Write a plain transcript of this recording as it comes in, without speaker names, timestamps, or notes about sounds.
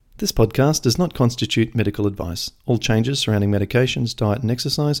This podcast does not constitute medical advice. All changes surrounding medications, diet and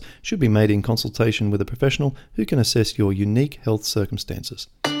exercise should be made in consultation with a professional who can assess your unique health circumstances.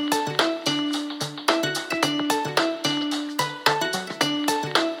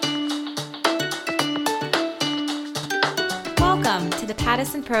 Welcome to the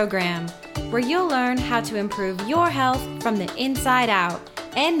Pattison Program, where you'll learn how to improve your health from the inside out.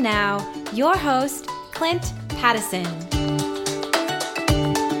 And now, your host, Clint Pattison.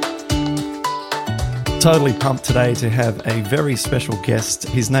 Totally pumped today to have a very special guest.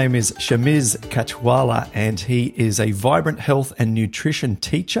 His name is Shamiz Kachwala, and he is a vibrant health and nutrition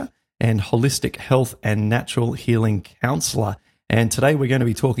teacher and holistic health and natural healing counselor. And today we're going to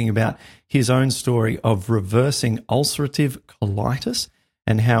be talking about his own story of reversing ulcerative colitis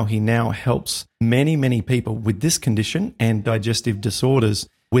and how he now helps many, many people with this condition and digestive disorders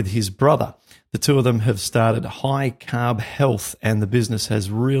with his brother. The two of them have started High Carb Health, and the business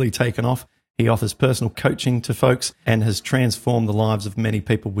has really taken off. He offers personal coaching to folks and has transformed the lives of many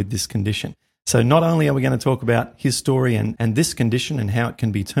people with this condition. So not only are we going to talk about his story and this condition and how it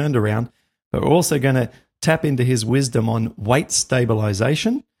can be turned around, but we're also going to tap into his wisdom on weight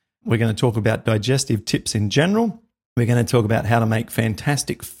stabilization. We're going to talk about digestive tips in general. We're going to talk about how to make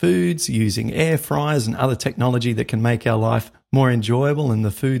fantastic foods using air fryers and other technology that can make our life more enjoyable and the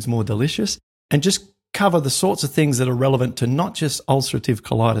foods more delicious, and just cover the sorts of things that are relevant to not just ulcerative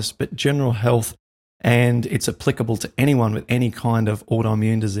colitis, but general health, and it's applicable to anyone with any kind of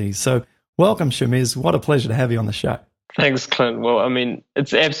autoimmune disease. So welcome, Shamiz. What a pleasure to have you on the show. Thanks, Clint. Well, I mean,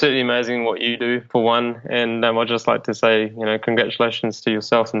 it's absolutely amazing what you do, for one, and I'd just like to say, congratulations to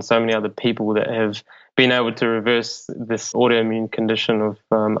yourself and so many other people that have been able to reverse this autoimmune condition of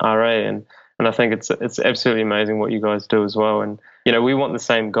RA, and I think it's absolutely amazing what you guys do as well. And we want the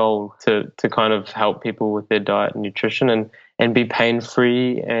same goal to kind of help people with their diet and nutrition and be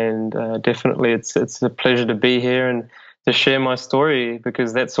pain-free. And definitely it's a pleasure to be here and to share my story,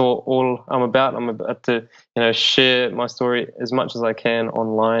 because that's all I'm about. I'm about to share my story as much as I can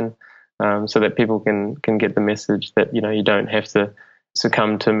online, so that people can get the message that you don't have to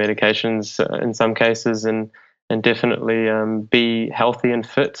succumb to medications in some cases, and definitely be healthy and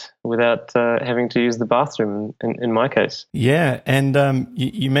fit without having to use the bathroom in my case. Yeah, and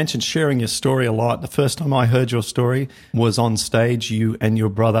you mentioned sharing your story a lot. The first time I heard your story was on stage. You and your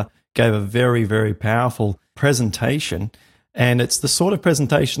brother gave a very, very powerful presentation, and it's the sort of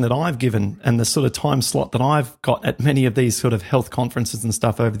presentation that I've given and the sort of time slot that I've got at many of these sort of health conferences and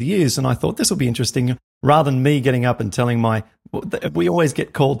stuff over the years, and I thought this will be interesting. Rather than me getting up and telling we always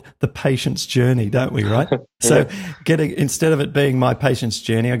get called the patient's journey, don't we, right? So instead of it being my patient's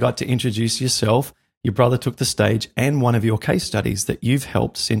journey, I got to introduce yourself. Your brother took the stage and one of your case studies that you've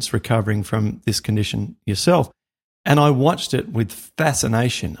helped since recovering from this condition yourself. And I watched it with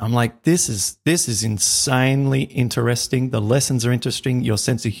fascination. I'm like, this is insanely interesting. The lessons are interesting. Your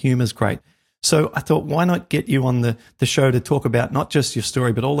sense of humor is great. So I thought, why not get you on the show to talk about not just your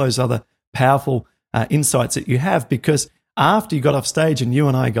story, but all those other powerful insights that you have, because after you got off stage and you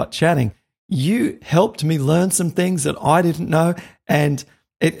and I got chatting, you helped me learn some things that I didn't know, and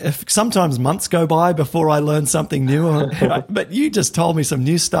sometimes months go by before I learn something new, but you just told me some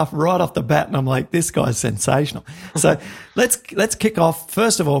new stuff right off the bat, and I'm like, this guy's sensational. So let's kick off.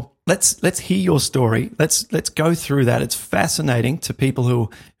 First of all, let's hear your story. Let's go through that. It's fascinating to people who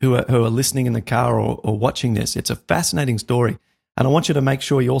are listening in the car or watching this. It's a fascinating story, and I want you to make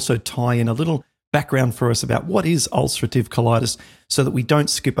sure you also tie in a little background for us about what is ulcerative colitis, so that we don't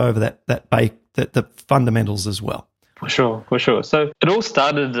skip over the fundamentals as well. For sure. So it all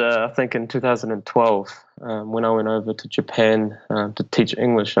started, I think, in 2012 when I went over to Japan to teach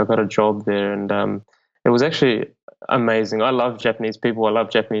English. I got a job there, and it was actually amazing. I love Japanese people. I love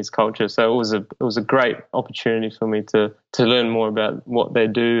Japanese culture. So it was a great opportunity for me to learn more about what they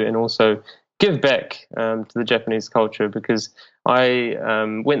do and also give back to the Japanese culture, because I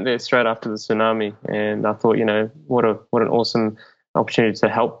went there straight after the tsunami, and I thought, what an awesome opportunity to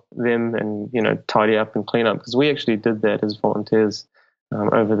help them and tidy up and clean up, because we actually did that as volunteers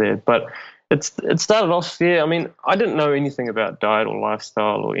over there. But it started off there. I mean, I didn't know anything about diet or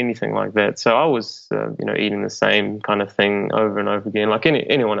lifestyle or anything like that, so I was eating the same kind of thing over and over again, like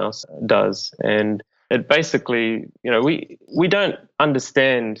anyone else does. And it basically, we don't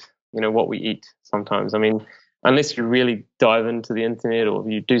understand what we eat sometimes. I mean, unless you really dive into the internet or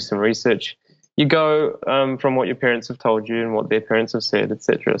you do some research, you go from what your parents have told you and what their parents have said,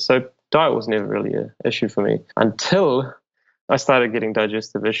 etc. So diet was never really an issue for me until I started getting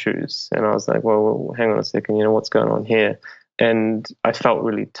digestive issues. And I was like, well, hang on a second, what's going on here? and I felt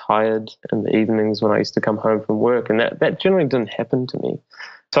really tired in the evenings when I used to come home from work, and that generally didn't happen to me.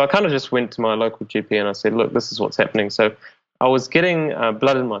 So I kind of just went to my local GP and I said, look, this is what's happening. So I was getting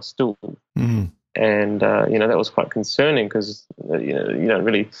blood in my stool, and that was quite concerning because you don't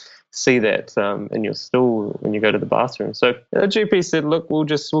really see that in your stool when you go to the bathroom. So the GP said, look, we'll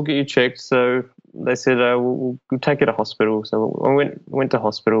get you checked. So they said, we'll take you to hospital. So I went to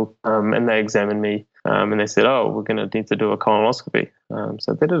hospital, and they examined me, and they said, we're going to need to do a colonoscopy.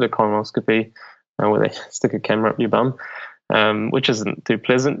 So they did a colonoscopy where they stick a camera up your bum, which isn't too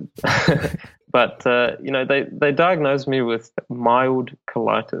pleasant. But, they diagnosed me with mild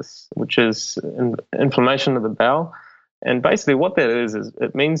colitis, which is inflammation of the bowel. And basically what that is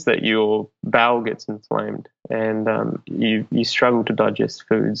it means that your bowel gets inflamed, and you struggle to digest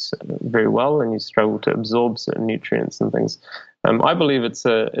foods very well, and you struggle to absorb certain nutrients and things. I believe it's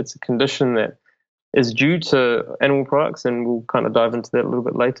a condition that is due to animal products, and we'll kind of dive into that a little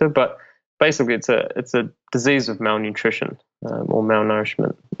bit later. But basically it's a disease of malnutrition or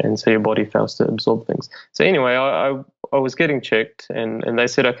malnourishment, and so your body fails to absorb things. So anyway, I was getting checked, and they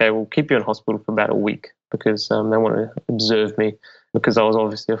said, okay, we'll keep you in hospital for about a week, because they wanted to observe me, because I was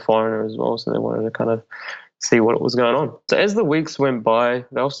obviously a foreigner as well, so they wanted to kind of see what was going on. So as the weeks went by,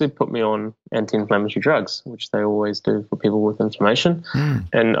 they also put me on anti-inflammatory drugs, which they always do for people with inflammation.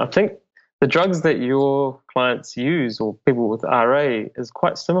 And I think the drugs that your clients use, or people with RA, is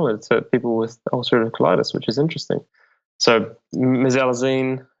quite similar to people with ulcerative colitis, which is interesting. So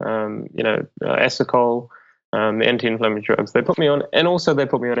mesalazine, Asacol, the anti-inflammatory drugs they put me on, and also they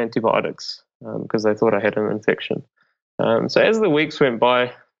put me on antibiotics because they thought I had an infection. So as the weeks went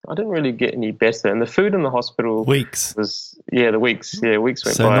by, I didn't really get any better, and the food in the hospital weeks went by.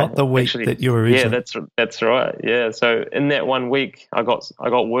 So not the week that you were originally. Yeah, that's right. Yeah, so in that 1 week, I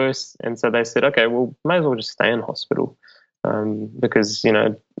got worse, and so they said, okay, well, may as well just stay in hospital, because they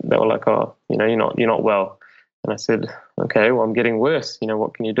were like, you're not well, and I said, okay, well, I'm getting worse.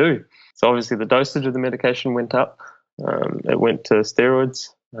 What can you do? So obviously the dosage of the medication went up. It went to steroids,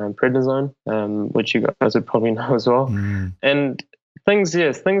 prednisone, which you guys would probably know as well, and things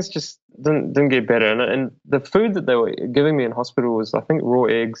just didn't get better. And the food that they were giving me in hospital was, I think, raw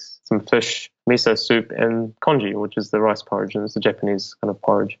eggs, some fish, miso soup, and congee, which is the rice porridge, and it's the Japanese kind of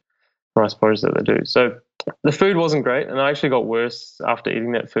rice porridge that they do. So the food wasn't great, and I actually got worse after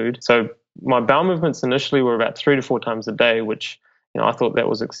eating that food. So my bowel movements initially were about 3 to 4 times a day, which I thought that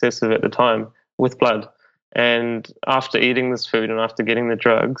was excessive at the time with blood. And after eating this food and after getting the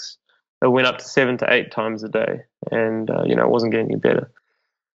drugs, it went up to 7 to 8 times a day, and it wasn't getting any better.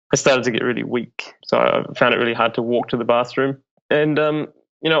 I started to get really weak, so I found it really hard to walk to the bathroom. And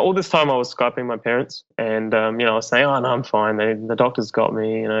all this time I was Skyping my parents, and I was saying, "Oh no, I'm fine. The doctor's got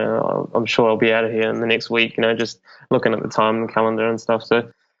me. I'm sure I'll be out of here in the next week." Just looking at the time, the calendar, and stuff. So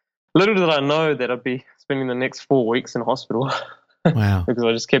little did I know that I'd be spending the next 4 weeks in hospital. Wow. Because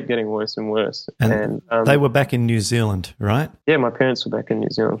I just kept getting worse and worse. And they were back in New Zealand, right? Yeah, my parents were back in New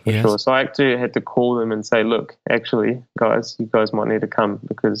Zealand for sure. So I actually had to call them and say, look, actually, guys, you guys might need to come,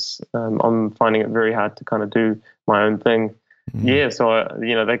 because I'm finding it very hard to kind of do my own thing. Yeah, so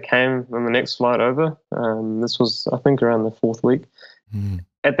they came on the next flight over. This was, I think, around the 4th week.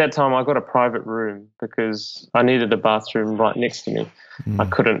 At that time, I got a private room because I needed a bathroom right next to me. I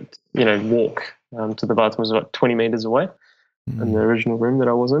couldn't, walk to the bathroom. It was about 20 meters away in the original room that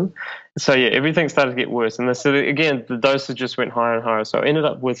I was in. So yeah, everything started to get worse. And so again, the dosage just went higher and higher. So I ended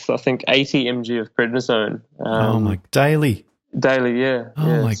up with, I think, 80 mg of prednisone. Daily? Daily, yeah.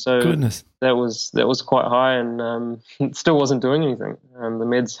 Oh my goodness. That was quite high, and it still wasn't doing anything. The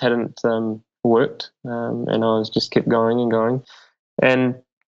meds hadn't worked, and I was just kept going and going. And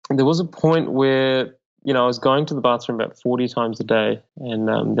there was a point where, I was going to the bathroom about 40 times a day,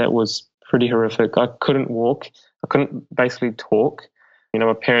 and that was pretty horrific. I couldn't walk. I couldn't basically talk.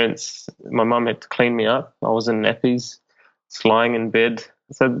 My mum had to clean me up. I was in nappies, just lying in bed.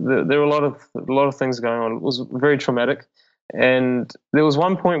 So there were a lot of things going on. It was very traumatic. And there was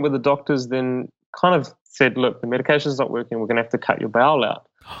one point where the doctors then kind of said, look, the medication's not working. We're going to have to cut your bowel out,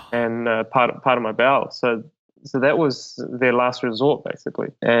 and part of my bowel. So that was their last resort, basically.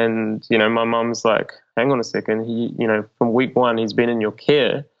 And, my mum's like, hang on a second. He, from week 1, he's been in your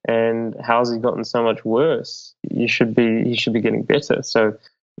care, and how's he gotten so much worse? He should be getting better. So,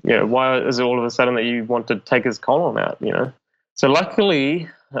 why is it all of a sudden that you want to take his colon out, So luckily,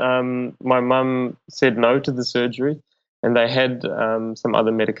 my mum said no to the surgery, and they had some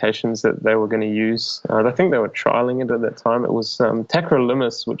other medications that they were going to use. I think they were trialing it at that time. It was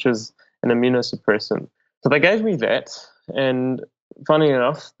tacrolimus, which is an immunosuppressant. So they gave me that, and funny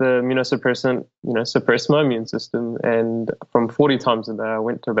enough, the immunosuppressant, suppressed my immune system, and from 40 times a day, I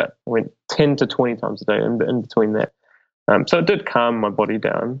went 10 to 20 times a day in between that. So it did calm my body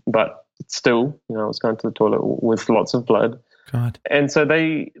down, but still, I was going to the toilet with lots of blood. God. And so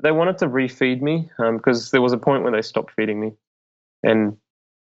they wanted to refeed me because there was a point where they stopped feeding me. And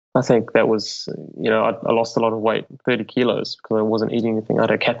I think that was, I lost a lot of weight, 30 kilos, because I wasn't eating anything. I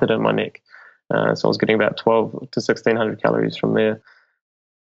had a catheter in my neck. So I was getting about 12 to 1,600 calories from there.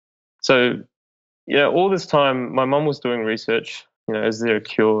 So, all this time, my mum was doing research. Is there a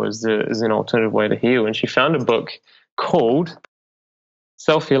cure? Is there an alternative way to heal? And she found a book called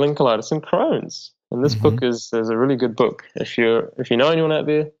Self-Healing Colitis and Crohn's. And this book is a really good book. If you know anyone out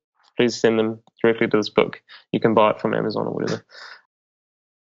there, please send them directly to this book. You can buy it from Amazon or whatever.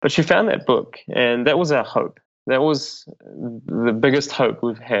 But she found that book, and that was our hope. That was the biggest hope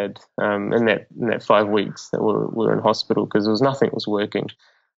we've had in that 5 weeks that we were in hospital, because there was nothing that was working.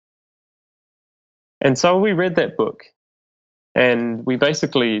 And so we read that book, and we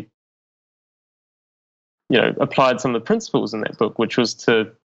basically, applied some of the principles in that book, which was to,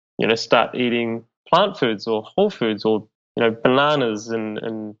 start eating plant foods or whole foods or, bananas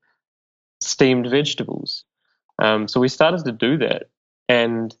and steamed vegetables. So we started to do that,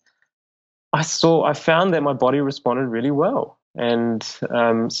 and I found that my body responded really well. And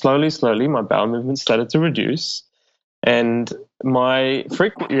slowly, my bowel movement started to reduce, and my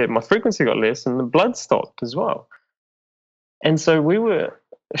frequency got less, and the blood stopped as well. And so we were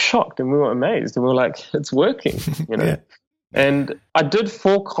shocked, and we were amazed, and we were like, "It's working," Yeah. And I did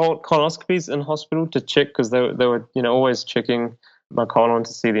 4 colonoscopies in hospital to check, because they were always checking my colon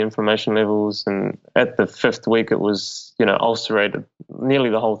to see the inflammation levels. And at the 5th week, it was ulcerated. Nearly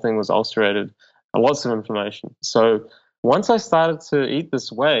the whole thing was ulcerated, lots of inflammation. So once I started to eat this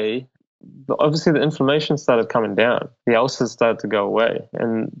way, obviously the inflammation started coming down. The ulcers started to go away.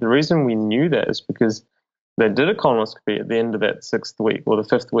 And the reason we knew that is because they did a colonoscopy at the end of that 6th week, or the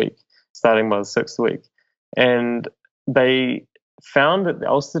 5th week, starting by the 6th week. And they found that the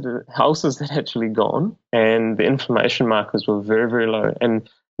ulcers had actually gone, and the inflammation markers were very, very low. And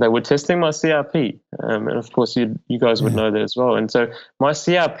they were testing my CRP. And of course, you guys would know that as well. And so my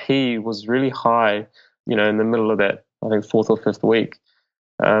CRP was really high, in the middle of that, I think, 4th or 5th week,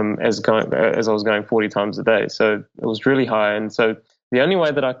 as I was going 40 times a day. So it was really high. And so the only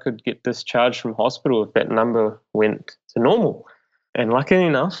way that I could get discharged from hospital if that number went to normal. And luckily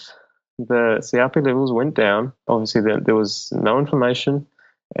enough, the CRP levels went down. Obviously, there was no inflammation.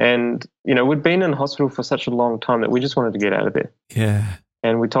 And, we'd been in hospital for such a long time that we just wanted to get out of there. Yeah.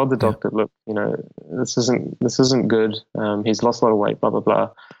 And we told the doctor, look, this isn't good. He's lost a lot of weight, blah, blah, blah.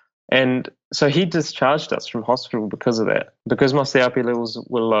 And so he discharged us from hospital because of that, because my CRP levels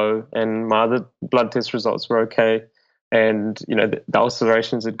were low and my other blood test results were okay. And, the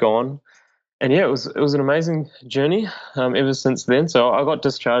ulcerations had gone. And yeah, it was an amazing journey ever since then. So I got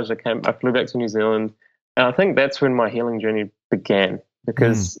discharged. I flew back to New Zealand. And I think that's when my healing journey began,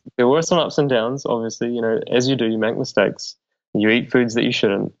 because there were some ups and downs. Obviously, as you do, you make mistakes. You eat foods that you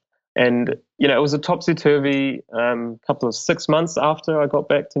shouldn't. And, it was a topsy-turvy couple of 6 months after I got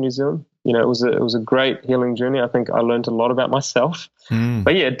back to New Zealand. It was a great healing journey. I think I learned a lot about myself.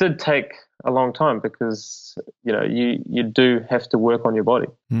 But yeah, it did take a long time, because, you do have to work on your body.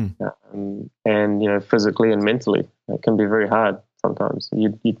 And, physically and mentally. It can be very hard sometimes.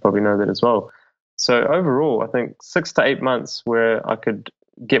 You'd probably know that as well. So overall, I think 6 to 8 months where I could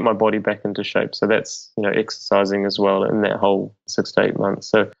get my body back into shape. So that's, exercising as well in that whole 6 to 8 months.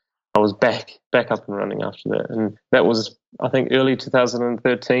 So I was back up and running after that. And that was, I think, early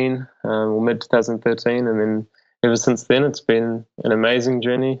 2013 or mid 2013. And then ever since then, it's been an amazing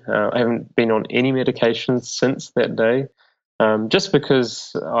journey. I haven't been on any medications since that day, just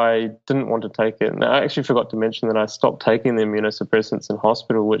because I didn't want to take it. And I actually forgot to mention that I stopped taking the immunosuppressants in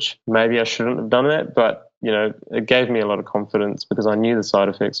hospital, which maybe I shouldn't have done that, but it gave me a lot of confidence, because I knew the side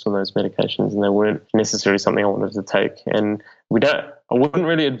effects from those medications and they weren't necessarily something I wanted to take. And I wouldn't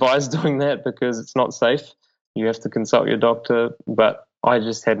really advise doing that, because it's not safe. You have to consult your doctor, but I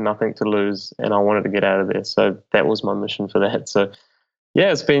just had nothing to lose and I wanted to get out of there. So that was my mission for that. So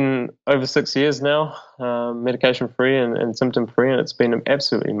yeah, it's been over 6 years now, medication-free and symptom-free, and it's been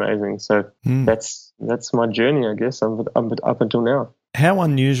absolutely amazing. So that's my journey, I guess, up until now. How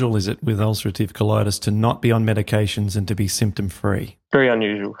unusual is it with ulcerative colitis to not be on medications and to be symptom-free? Very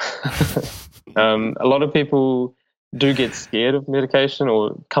unusual. A lot of people do get scared of medication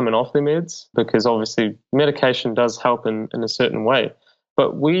or coming off their meds, because obviously medication does help in a certain way.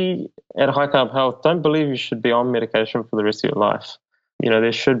 But we at High Carb Health don't believe you should be on medication for the rest of your life.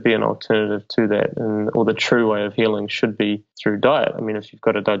 there should be an alternative to that, or the true way of healing should be through diet. I mean, if you've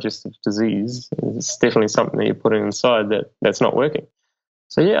got a digestive disease, it's definitely something that you're putting inside that's not working.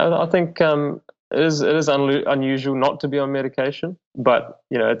 So yeah, I think it is unusual not to be on medication, but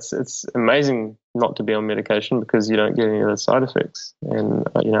it's amazing not to be on medication because you don't get any of the side effects, and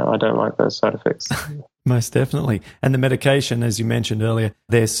I don't like those side effects. Most definitely. And the medication, as you mentioned earlier,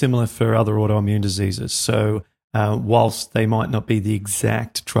 they're similar for other autoimmune diseases. So whilst they might not be the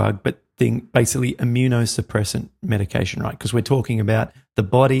exact drug, but basically immunosuppressant medication, right? Because we're talking about the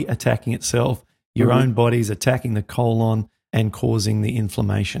body attacking itself, your own body's attacking the colon and causing the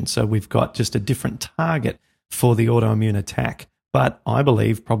inflammation. So we've got just a different target for the autoimmune attack. But I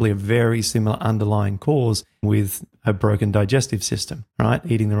believe probably a very similar underlying cause with a broken digestive system, right?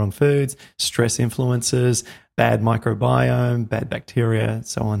 Eating the wrong foods, stress influences, bad microbiome, bad bacteria,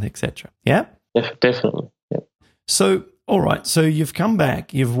 so on, etc. Yeah? Definitely. Yeah. So, all right. So you've come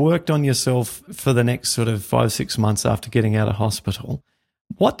back. You've worked on yourself for the next sort of 5-6 months after getting out of hospital.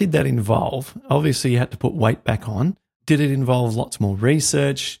 What did that involve? Obviously, you had to put weight back on. Did it involve lots more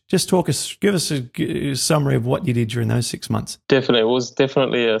research? Just give us a summary of what you did during those 6 months. Definitely. It was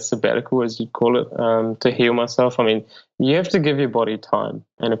definitely a sabbatical, as you'd call it, to heal myself. I mean, you have to give your body time.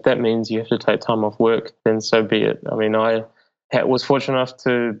 And if that means you have to take time off work, then so be it. I mean, I was fortunate enough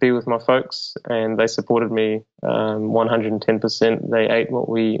to be with my folks, and they supported me 110%. They ate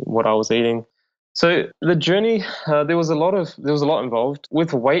what I was eating. So the journey, there was a lot involved.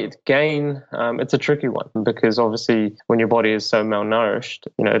 With weight gain, it's a tricky one because obviously when your body is so malnourished,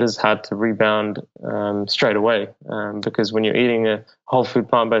 it is hard to rebound straight away because when you're eating a whole food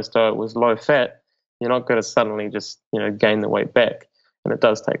plant-based diet with low fat, you're not going to suddenly just gain the weight back, and it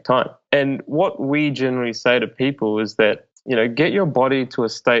does take time. And what we generally say to people is that get your body to a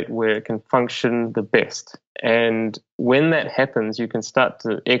state where it can function the best. And when that happens, you can start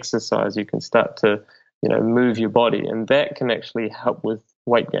to exercise, you can start to, move your body. And that can actually help with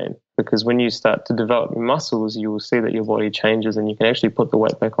weight gain, because when you start to develop your muscles, you will see that your body changes and you can actually put the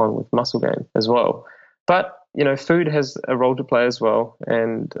weight back on with muscle gain as well. But, food has a role to play as well.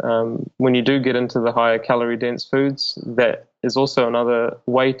 And when you do get into the higher calorie dense foods, that is also another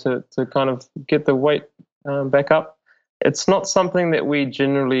way to kind of get the weight back up. It's not something that we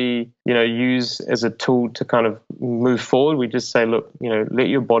generally, use as a tool to kind of move forward. We just say, look, let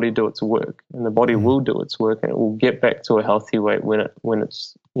your body do its work, and the body will do its work, and it will get back to a healthy weight when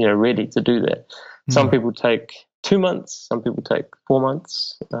it's ready to do that. Some people take 2 months, some people take 4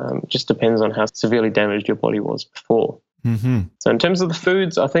 months. It just depends on how severely damaged your body was before. So in terms of the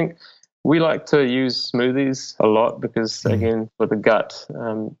foods, I think we like to use smoothies a lot because, again, for the gut,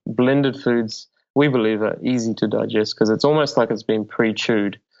 blended foods, we believe are easy to digest because it's almost like it's been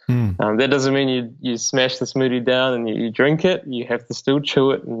pre-chewed. That doesn't mean you smash the smoothie down and you drink it. You have to still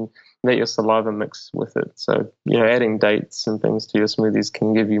chew it and let your saliva mix with it. So, adding dates and things to your smoothies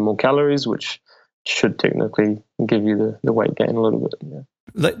can give you more calories, which should technically give you the weight gain a little bit.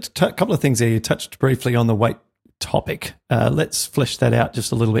 Yeah. A couple of things there. You touched briefly on the weight topic. Let's flesh that out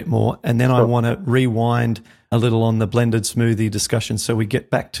just a little bit more. And then I want to rewind a little on the blended smoothie discussion so we get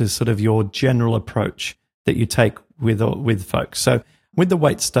back to sort of your general approach that you take with folks. So with the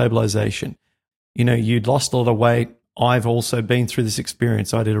weight stabilization, you'd lost a lot of weight. I've also been through this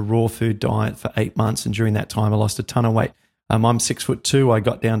experience. I did a raw food diet for 8 months, and during that time I lost a ton of weight. I'm 6'2". I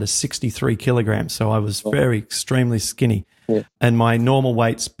got down to 63 kilograms, so I was extremely skinny. Yeah. And my normal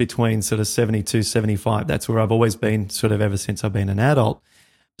weight's between sort of 72, 75. That's where I've always been sort of ever since I've been an adult.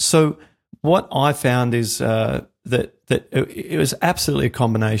 So what I found is that it was absolutely a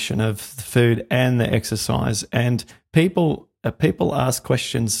combination of the food and the exercise. And people ask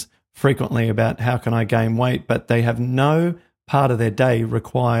questions frequently about how can I gain weight, but they have no part of their day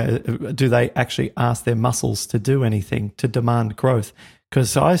do they actually ask their muscles to do anything to demand growth?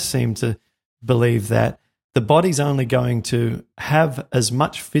 Because I seem to believe that the body's only going to have as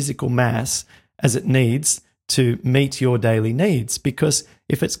much physical mass as it needs to meet your daily needs, because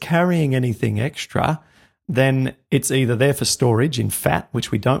if it's carrying anything extra, then it's either there for storage in fat, which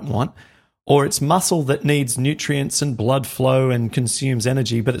we don't want, or it's muscle that needs nutrients and blood flow and consumes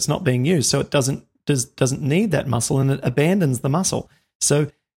energy, but it's not being used. So it doesn't need that muscle, and it abandons the muscle. So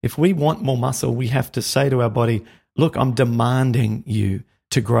if we want more muscle, we have to say to our body, look, I'm demanding you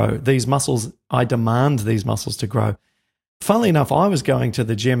to grow. These muscles, I demand these muscles to grow. Funnily enough, I was going to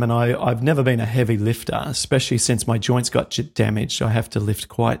the gym, and I've never been a heavy lifter, especially since my joints got damaged. I have to lift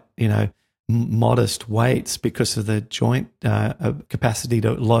quite, modest weights because of the joint capacity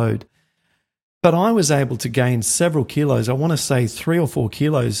to load. But I was able to gain several kilos. I want to say 3 or 4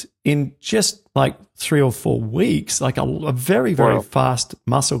 kilos in just like 3 or 4 weeks, like a very, very fast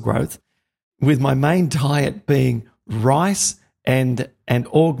muscle growth, with my main diet being rice and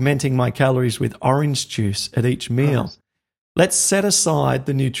augmenting my calories with orange juice at each meal. Nice. Let's set aside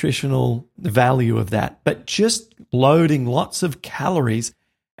the nutritional value of that, but just loading lots of calories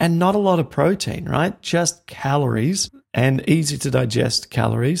and not a lot of protein, right? Just calories and easy to digest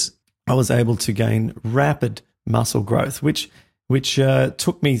calories. I was able to gain rapid muscle growth, which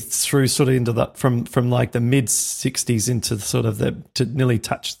took me through sort of into the from like the mid 60s into sort of to nearly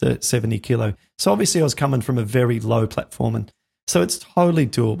touch the 70 kilo. So obviously I was coming from a very low platform, and so it's totally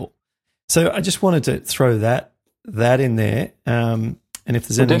doable. So I just wanted to throw that in there. And if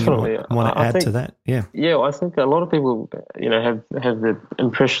there's anything you want to add to that, yeah, I think a lot of people, have the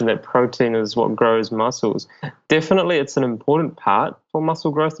impression that protein is what grows muscles. Definitely, it's an important part for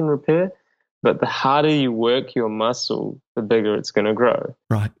muscle growth and repair. But the harder you work your muscle, the bigger it's going to grow.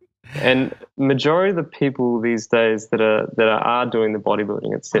 Right. And majority of the people these days that are doing the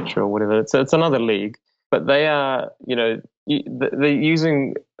bodybuilding, etc., or whatever, it's another league. But they are, they're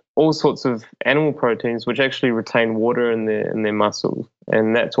using all sorts of animal proteins which actually retain water in their muscle,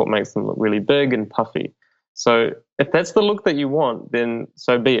 and that's what makes them look really big and puffy. So if that's the look that you want, then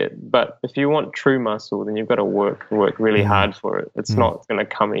so be it. But if you want true muscle, then you've got to work really hard for it. It's not going to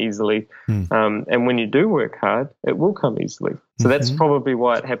come easily. And when you do work hard, it will come easily. So that's probably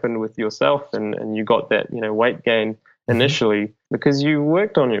why it happened with yourself, and you got that weight gain initially because you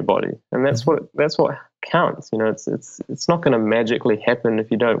worked on your body, and that's what counts. It's not going to magically happen if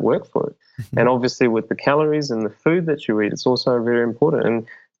you don't work for it. And obviously with the calories and the food that you eat, it's also very important. And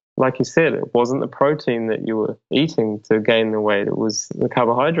like you said, it wasn't the protein that you were eating to gain the weight. It was the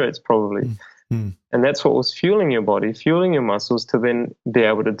carbohydrates probably. And that's what was fueling your body, fueling your muscles to then be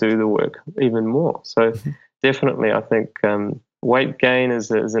able to do the work even more. So definitely I think weight gain is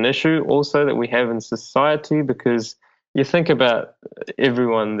an issue also that we have in society, because you think about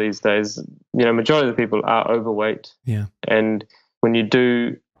everyone these days, majority of the people are overweight. Yeah. And when you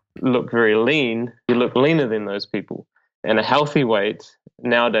do look very lean, you look leaner than those people. And a healthy weight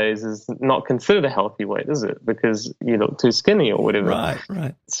nowadays is not considered a healthy weight, is it? Because you look too skinny or whatever.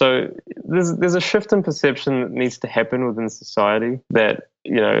 Right. So there's a shift in perception that needs to happen within society that,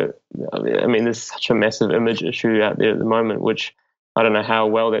 there's such a massive image issue out there at the moment, which I don't know how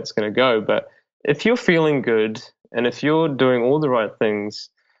well that's going to go. But if you're feeling good and if you're doing all the right things,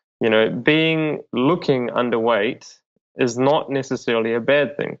 looking underweight is not necessarily a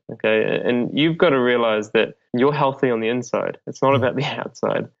bad thing, okay? And you've got to realize that you're healthy on the inside. It's not about the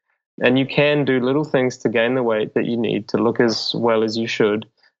outside. And you can do little things to gain the weight that you need to look as well as you should,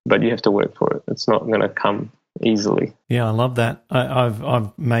 but you have to work for it. It's not going to come easily. Yeah, I love that.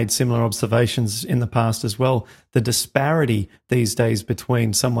 I've made similar observations in the past as well. The disparity these days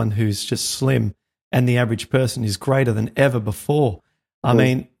between someone who's just slim and the average person is greater than ever before. I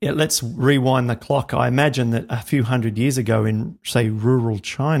mean, let's rewind the clock. I imagine that a few hundred years ago in, say, rural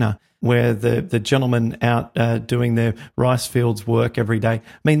China, where the gentlemen out doing their rice fields work every day,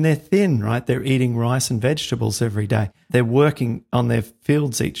 I mean, they're thin, right? They're eating rice and vegetables every day. They're working on their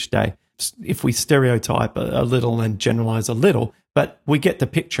fields each day. If we stereotype a little and generalize a little, but we get the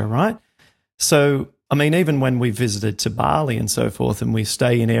picture, right? So, I mean, even when we visited to Bali and so forth, and we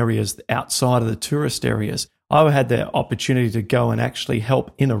stay in areas outside of the tourist areas, I had the opportunity to go and actually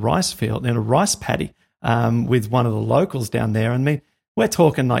help in a rice field, in a rice paddy, with one of the locals down there. And I mean, we're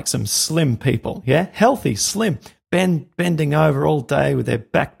talking like some slim people, yeah? Healthy, slim, bending over all day with their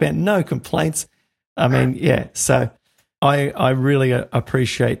back bent, no complaints. I mean, yeah, so I really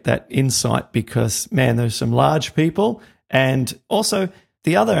appreciate that insight because, man, there's some large people. And also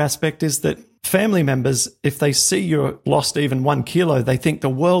the other aspect is that family members, if they see you're lost even 1 kilo, they think the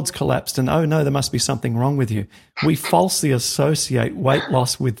world's collapsed and, oh, no, there must be something wrong with you. We falsely associate weight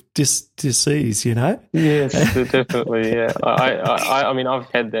loss with disease, Yes, definitely, yeah. I mean, I've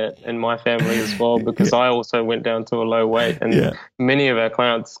had that in my family as well because I also went down to a low weight, and many of our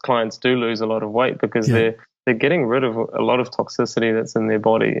clients do lose a lot of weight because they're getting rid of a lot of toxicity that's in their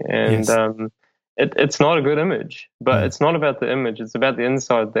body. And it's not a good image, but it's not about the image. It's about the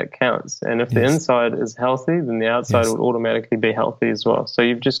inside that counts. And if the inside is healthy, then the outside will automatically be healthy as well. So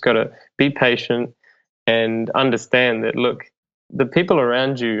you've just got to be patient and understand that, look, the people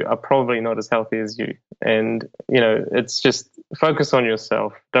around you are probably not as healthy as you. And, it's just focus on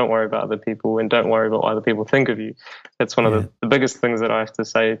yourself. Don't worry about other people and don't worry about what other people think of you. That's one of the biggest things that I have to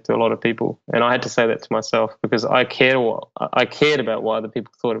say to a lot of people. And I had to say that to myself because I cared about what other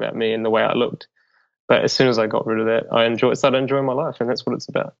people thought about me and the way I looked. But as soon as I got rid of that, started enjoying my life, and that's what it's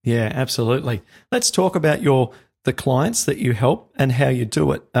about. Yeah, absolutely. Let's talk about the clients that you help and how you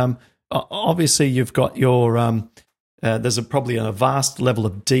do it. Obviously, you've got your there's probably a vast level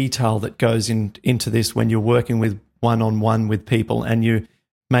of detail that goes into this when you're working with one-on-one with people, and you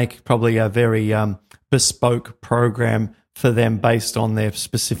make probably a very bespoke program for them based on their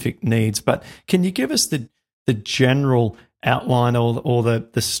specific needs. But can you give us the general outline or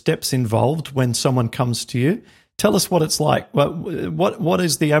the steps involved when someone comes to you? Tell us what it's like. What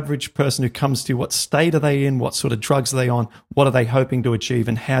is the average person who comes to you? What state are they in? What sort of drugs are they on? What are they hoping to achieve,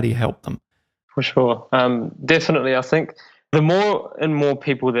 and how do you help them? For sure. Definitely, I think the more and more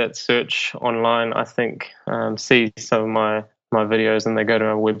people that search online, I think, see some of my videos and they go to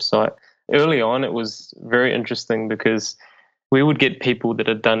our website. Early on, it was very interesting because we would get people that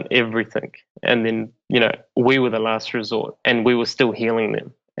had done everything, and then, we were the last resort, and we were still healing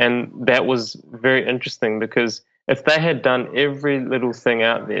them. And that was very interesting because if they had done every little thing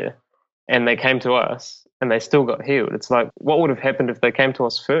out there and they came to us and they still got healed, it's like, what would have happened if they came to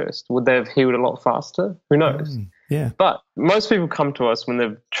us first? Would they have healed a lot faster? Who knows? Yeah. But most people come to us when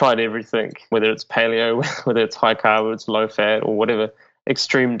they've tried everything, whether it's paleo, whether it's high carb, whether it's low fat, or whatever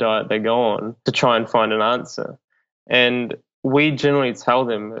extreme diet they go on to try and find an answer. And we generally tell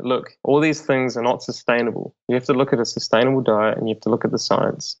them, look, all these things are not sustainable. You have to look at a sustainable diet and you have to look at the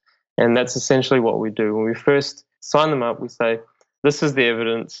science. And that's essentially what we do. When we first sign them up, we say, this is the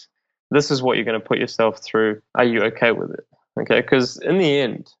evidence. This is what you're going to put yourself through. Are you okay with it? Okay, because in the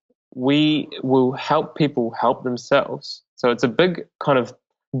end, we will help people help themselves. So it's a big kind of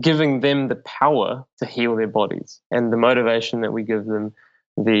giving them the power to heal their bodies, and the motivation that we give them,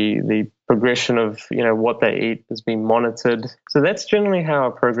 the progression of what they eat is being monitored. So that's generally how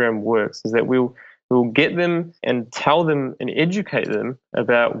our program works, is that we'll get them and tell them and educate them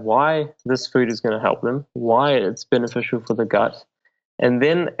about why this food is going to help them, why it's beneficial for the gut. And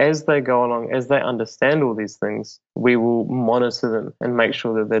then as they go along, as they understand all these things, we will monitor them and make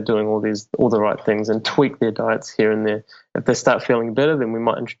sure that they're doing all the right things and tweak their diets here and there. If they start feeling better, then we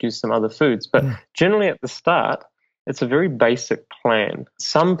might introduce some other foods. But generally at the start, it's a very basic plan.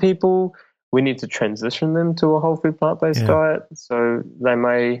 Some people, we need to transition them to a whole food plant-based diet. So they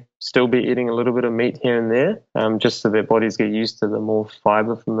may still be eating a little bit of meat here and there, just so their bodies get used to the more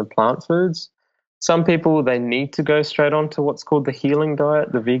fiber from the plant foods. Some people, they need to go straight on to what's called the healing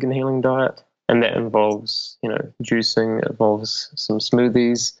diet, the vegan healing diet. And that involves, juicing, it involves some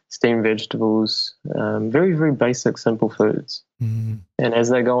smoothies, steamed vegetables, very, very basic, simple foods. And as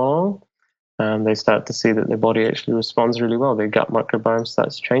they go along, they start to see that their body actually responds really well. Their gut microbiome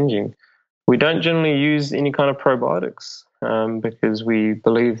starts changing. We don't generally use any kind of probiotics because we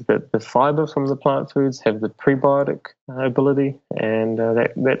believe that the fiber from the plant foods have the prebiotic ability, and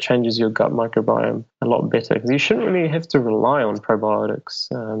that changes your gut microbiome a lot better, because you shouldn't really have to rely on probiotics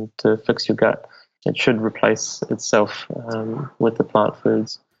to fix your gut. It should replace itself with the plant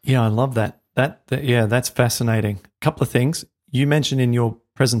foods. Yeah, I love that. That's fascinating. A couple of things. You mentioned in your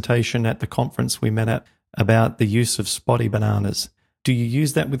presentation at the conference we met at about the use of spotty bananas. Do you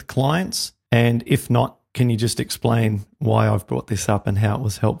use that with clients? And if not, can you just explain why I've brought this up and how it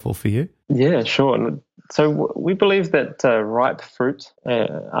was helpful for you? Yeah, sure. So we believe that ripe fruit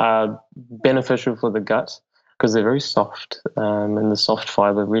are beneficial for the gut because they're very soft, and the soft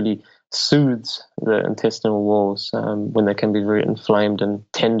fiber really soothes the intestinal walls when they can be very inflamed and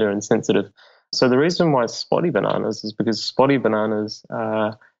tender and sensitive. So the reason why spotty bananas is because spotty bananas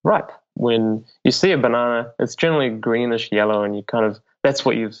are ripe. When you see a banana, it's generally greenish yellow, and that's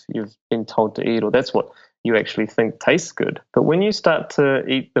what you've been told to eat, or that's what you actually think tastes good. But when you start to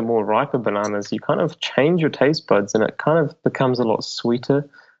eat the more riper bananas, you kind of change your taste buds, and it kind of becomes a lot sweeter,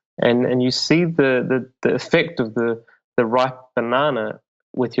 and you see the effect of the ripe banana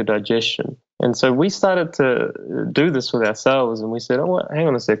with your digestion. And so we started to do this with ourselves, and we said, hang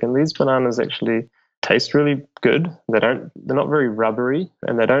on a second, these bananas actually taste really good. They're not very rubbery,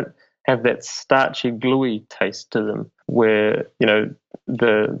 and they don't have that starchy, gluey taste to them, where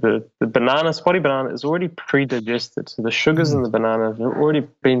the banana, spotty banana, is already pre-digested. So the sugars in the banana have already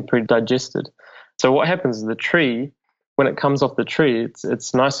been pre-digested. So what happens is the tree, when it comes off the tree,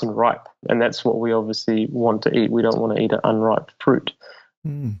 it's nice and ripe, and that's what we obviously want to eat. We don't want to eat an unripe fruit.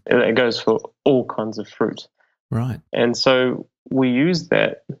 It goes for all kinds of fruit. Right. And so we use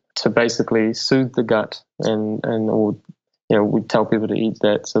that to basically soothe the gut, and we tell people to eat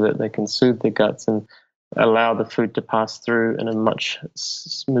that so that they can soothe their guts and allow the food to pass through in a much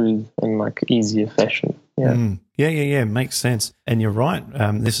smooth and easier fashion. Yeah. Makes sense. And you're right.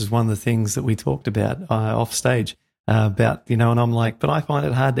 This is one of the things that we talked about off stage. about, and I'm like, but I find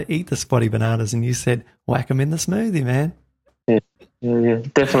it hard to eat the spotty bananas. And you said, whack them in the smoothie, man. Yeah,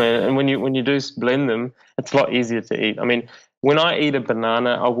 definitely. And when you do blend them, it's a lot easier to eat. I mean, when I eat a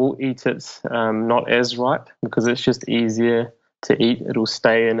banana, I will eat it not as ripe because it's just easier to eat. It'll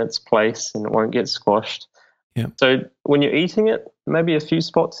stay in its place and it won't get squashed. Yeah. So when you're eating it, maybe a few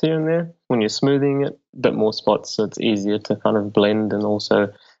spots here and there. When you're smoothing it, a bit more spots, so it's easier to kind of blend. And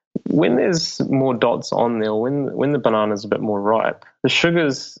also, when there's more dots on there, when the banana's a bit more ripe, the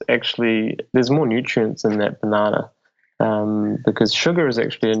sugars actually, there's more nutrients in that banana. Because sugar is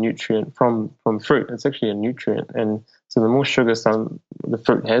actually a nutrient from fruit. It's actually a nutrient. And so the more sugar the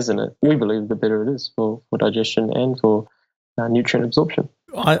fruit has in it, we believe the better it is for digestion and for nutrient absorption.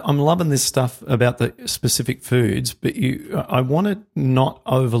 I'm loving this stuff about the specific foods, but I want to not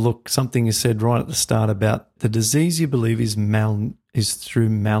overlook something you said right at the start about the disease you believe is through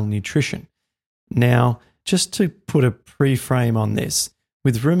malnutrition. Now, just to put a pre-frame on this,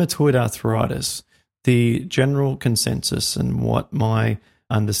 with rheumatoid arthritis, the general consensus and what my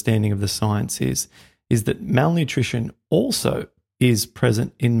understanding of the science is that malnutrition also is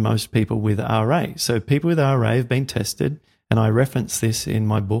present in most people with RA. So people with RA have been tested, and I reference this in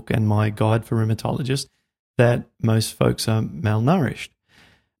my book and my guide for rheumatologists, that most folks are malnourished.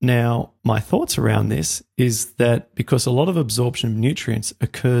 Now, my thoughts around this is that because a lot of absorption of nutrients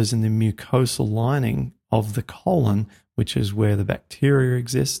occurs in the mucosal lining of the colon, which is where the bacteria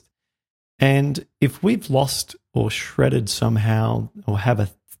exist, and if we've lost or shredded somehow or have a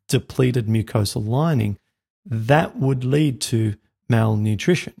depleted mucosal lining, that would lead to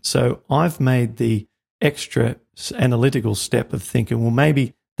malnutrition. So I've made the extra analytical step of thinking, well,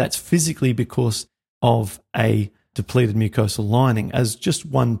 maybe that's physically because of a depleted mucosal lining as just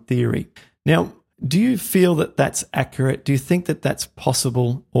one theory. Now, do you feel that that's accurate? Do you think that that's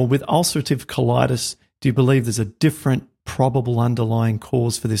possible? Or with ulcerative colitis, do you believe there's a different probable underlying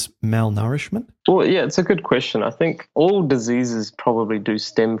cause for this malnourishment? Well, yeah, it's a good question. I think all diseases probably do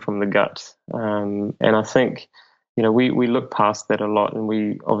stem from the gut. And I think, we look past that a lot and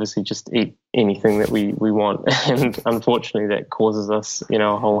we obviously just eat anything that we want. And unfortunately, that causes us,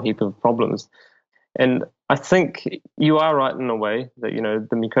 a whole heap of problems. And I think you are right in a way that,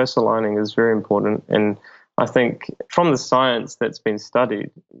 the mucosal lining is very important. And I think from the science that's been studied,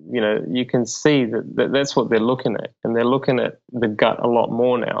 you can see that that's what they're looking at. And they're looking at the gut a lot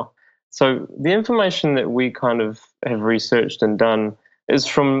more now. So the information that we kind of have researched and done is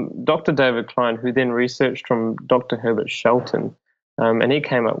from Dr. David Klein, who then researched from Dr. Herbert Shelton. And he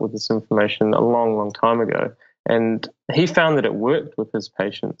came up with this information a long, long time ago. And he found that it worked with his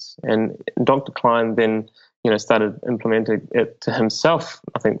patients. And Dr. Klein then, started implementing it to himself,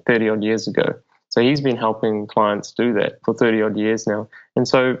 I think 30-odd years ago. So he's been helping clients do that for 30-odd years now. And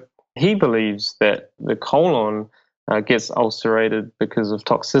so he believes that the colon gets ulcerated because of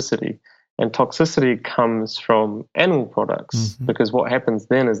toxicity. And toxicity comes from animal products because what happens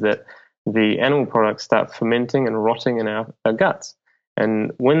then is that the animal products start fermenting and rotting in our guts.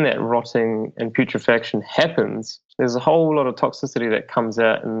 And when that rotting and putrefaction happens, there's a whole lot of toxicity that comes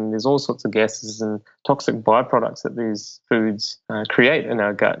out, and there's all sorts of gases and toxic byproducts that these foods create in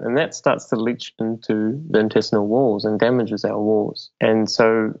our gut. And that starts to leach into the intestinal walls and damages our walls. And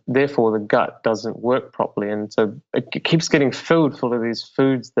so therefore the gut doesn't work properly. And so it keeps getting filled full of these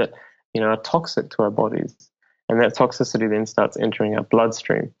foods that, are toxic to our bodies. And that toxicity then starts entering our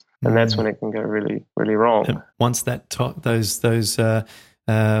bloodstream. And that's when it can go really, really wrong. And once that those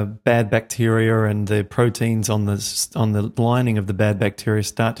bad bacteria and the proteins on the lining of the bad bacteria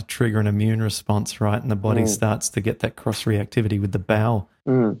start to trigger an immune response, right? And the body starts to get that cross reactivity with the bowel.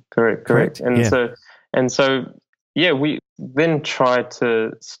 Correct. And so we then try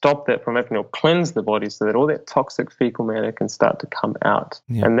to stop that from happening, or cleanse the body so that all that toxic fecal matter can start to come out.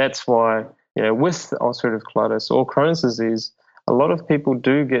 Yeah. And that's why, with ulcerative colitis or Crohn's disease, a lot of people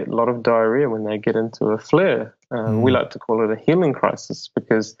do get a lot of diarrhea when they get into a flare. We like to call it a healing crisis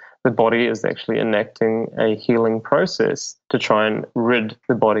because the body is actually enacting a healing process to try and rid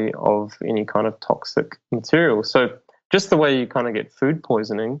the body of any kind of toxic material. So just the way you kind of get food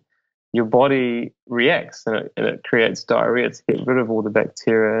poisoning, your body reacts and it creates diarrhea to get rid of all the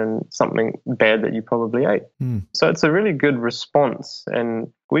bacteria and something bad that you probably ate. So it's a really good response.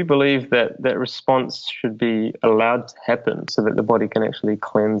 And we believe that that response should be allowed to happen so that the body can actually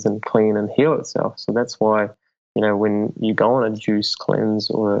cleanse and clean and heal itself. So that's why, when you go on a juice cleanse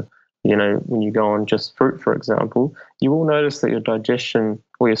or, when you go on just fruit, for example, you will notice that your digestion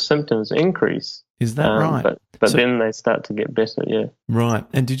or your symptoms increase. Is that right? But then they start to get better, yeah. Right.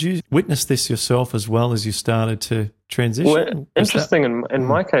 And did you witness this yourself as well as you started to transition? Well, interesting. In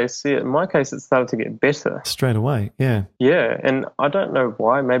my case, it started to get better. Straight away, yeah. Yeah, and I don't know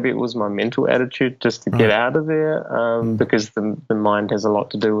why. Maybe it was my mental attitude just to get out of there, because the mind has a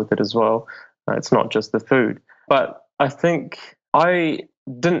lot to do with it as well. It's not just the food. But I think I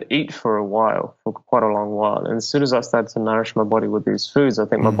didn't eat for a while, for quite a long while. And as soon as I started to nourish my body with these foods, I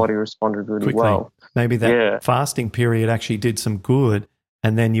think my body responded really quickly. Well. Maybe that fasting period actually did some good,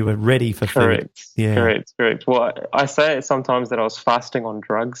 and then you were ready for food. Correct. Well, I say sometimes that I was fasting on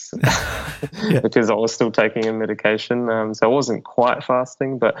drugs because I was still taking a medication. So I wasn't quite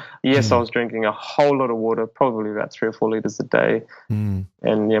fasting, but yes, I was drinking a whole lot of water, probably about 3 or 4 liters a day. And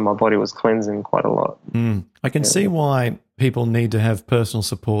my body was cleansing quite a lot. I can see why people need to have personal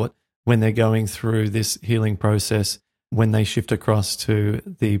support when they're going through this healing process, when they shift across to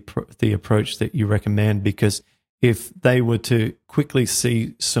the approach that you recommend, because if they were to quickly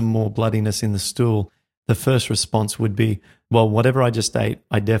see some more bloodiness in the stool, the first response would be, well, whatever I just ate,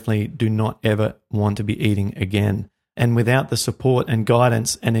 I definitely do not ever want to be eating again. And without the support and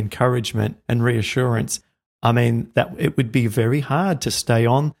guidance and encouragement and reassurance, I mean, that it would be very hard to stay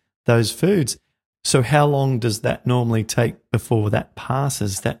on those foods. So how long does that normally take before that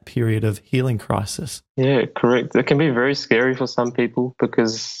passes, that period of healing crisis? Yeah, correct. It can be very scary for some people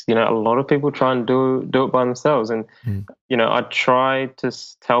because, a lot of people try and do it by themselves. And, I try to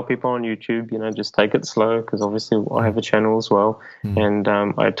tell people on YouTube, just take it slow, because obviously I have a channel as well. And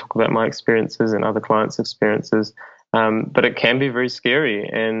I talk about my experiences and other clients' experiences. But it can be very scary.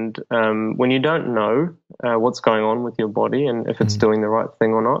 And when you don't know what's going on with your body and if it's doing the right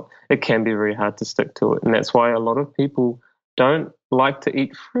thing or not, it can be very hard to stick to it. And that's why a lot of people don't like to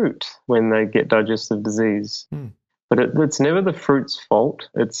eat fruit when they get digestive disease. But it's never the fruit's fault.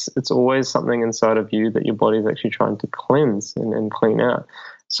 It's always something inside of you that your body's actually trying to cleanse and clean out.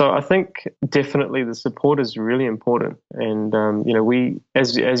 So I think definitely the support is really important. And, we,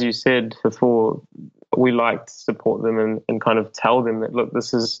 as you said before, we like to support them and kind of tell them that, look,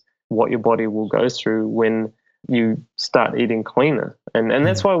 this is what your body will go through when you start eating cleaner. And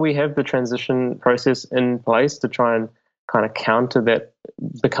that's why we have the transition process in place to try and kind of counter that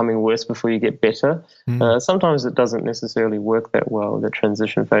becoming worse before you get better. Sometimes it doesn't necessarily work that well, the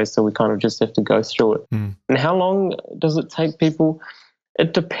transition phase, so we kind of just have to go through it. And how long does it take people?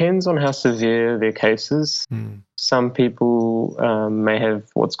 It depends on how severe their case is. Some people may have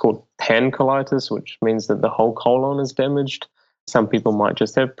what's called pancolitis, which means that the whole colon is damaged. Some people might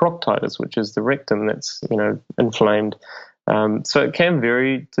just have proctitis, which is the rectum that's inflamed. So it can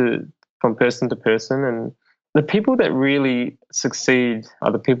vary from person to person. And the people that really succeed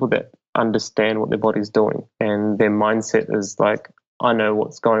are the people that understand what their body's doing, and their mindset is like, I know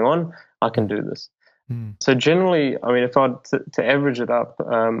what's going on, I can do this. So generally, I mean, if I to average it up,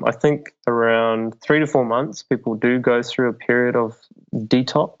 I think around 3 to 4 months, people do go through a period of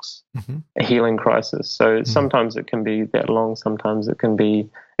detox, a healing crisis. So sometimes it can be that long, sometimes it can be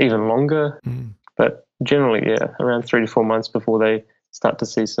even longer. But generally, around 3 to 4 months before they start to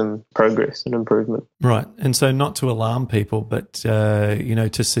see some progress and improvement. Right. And so not to alarm people, but,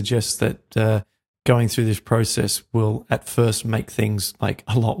 to suggest that going through this process will at first make things like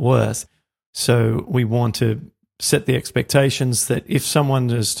a lot worse. So we want to set the expectations that if someone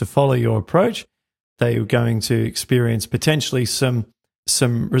is to follow your approach, they are going to experience potentially some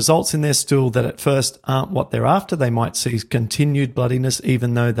results in their stool that at first aren't what they're after. They might see continued bloodiness,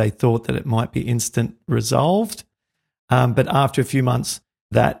 even though they thought that it might be instant resolved. But after a few months,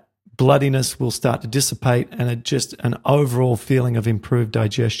 that bloodiness will start to dissipate and just an overall feeling of improved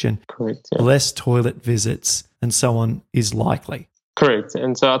digestion, correct, less toilet visits, and so on is likely. Correct.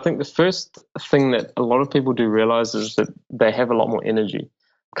 And so I think the first thing that a lot of people do realize is that they have a lot more energy.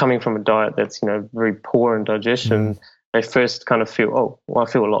 Coming from a diet that's, very poor in digestion, they first kind of feel, I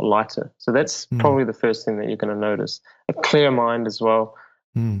feel a lot lighter. So that's probably the first thing that you're going to notice. A clear mind as well.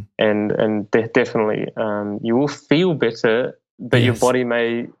 And definitely you will feel better, but your body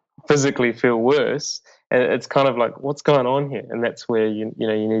may physically feel worse. And it's kind of like, what's going on here? And that's where you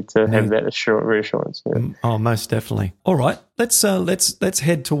need to have that reassurance. Yeah. Oh, most definitely. All right, let's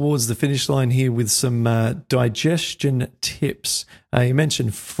head towards the finish line here with some digestion tips. You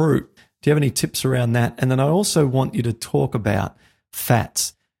mentioned fruit. Do you have any tips around that? And then I also want you to talk about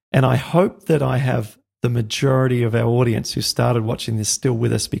fats. And I hope that I have the majority of our audience who started watching this still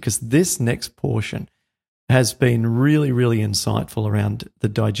with us, because this next portion has been really, really insightful around the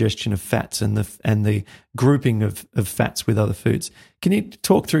digestion of fats and the grouping of fats with other foods. Can you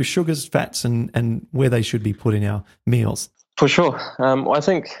talk through sugars, fats, and where they should be put in our meals? For sure. I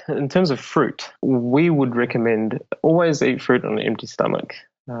think in terms of fruit, we would recommend always eat fruit on an empty stomach.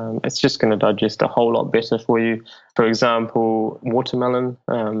 It's just going to digest a whole lot better for you. For example, watermelon.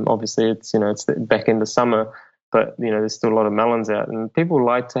 Obviously, it's the back end of summer, but there's still a lot of melons out, and people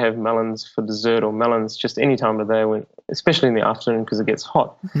like to have melons for dessert or melons just any time of day, especially in the afternoon because it gets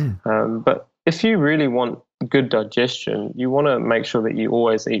hot. But if you really want good digestion, you want to make sure that you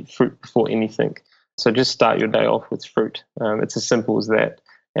always eat fruit before anything. So just start your day off with fruit. It's as simple as that.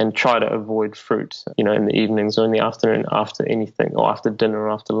 And try to avoid fruit, in the evenings or in the afternoon after anything, or after dinner or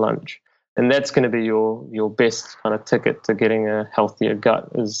after lunch. And that's going to be your best kind of ticket to getting a healthier gut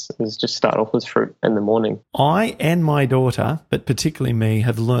is just start off with fruit in the morning. I and my daughter, but particularly me,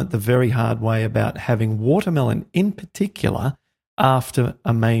 have learnt the very hard way about having watermelon in particular after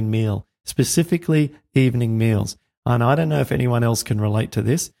a main meal, specifically evening meals. And I don't know if anyone else can relate to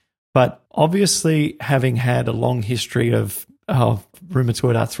this, but obviously having had a long history of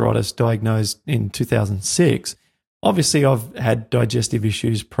rheumatoid arthritis diagnosed in 2006, obviously I've had digestive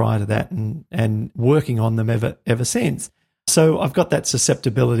issues prior to that and working on them ever since. So I've got that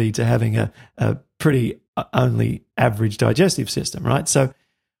susceptibility to having a pretty only average digestive system, right? So,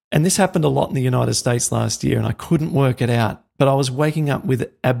 and this happened a lot in the United States last year and I couldn't work it out, but I was waking up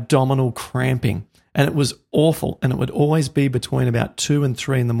with abdominal cramping and it was awful. And it would always be between about 2 and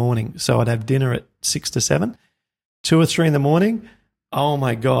 3 in the morning. So I'd have dinner at 6 to 7. 2 or 3 in the morning, oh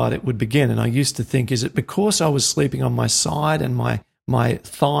my God, it would begin. And I used to think, is it because I was sleeping on my side and my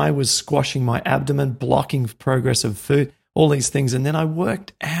thigh was squashing my abdomen, blocking progress of food, all these things. And then I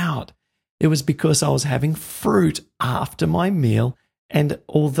worked out it was because I was having fruit after my meal. And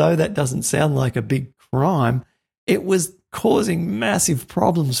although that doesn't sound like a big crime, it was causing massive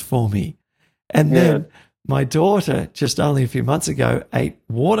problems for me. And then my daughter, just only a few months ago, ate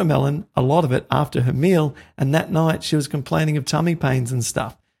watermelon, a lot of it, after her meal. And that night she was complaining of tummy pains and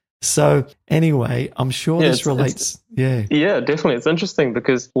stuff. So anyway, I'm sure this relates. Yeah, definitely. It's interesting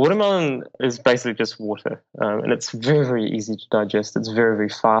because watermelon is basically just water. And it's very, very easy to digest. It's very, very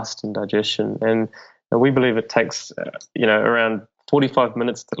fast in digestion. And we believe it takes, around 45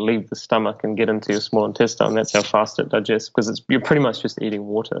 minutes to leave the stomach and get into your small intestine. That's how fast it digests because you're pretty much just eating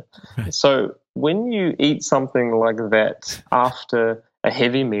water. Right. So when you eat something like that after a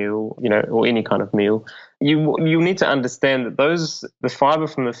heavy meal, or any kind of meal, you need to understand that the fiber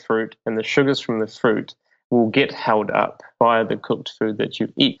from the fruit and the sugars from the fruit will get held up by the cooked food that you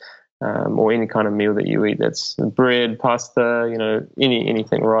eat, or any kind of meal that you eat. That's bread, pasta,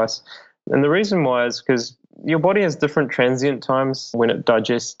 anything, rice. And the reason why is because your body has different transient times when it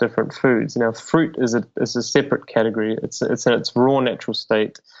digests different foods. Now, fruit is a separate category. It's in its raw natural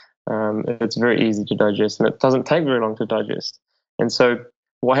state. It's very easy to digest, and it doesn't take very long to digest. And so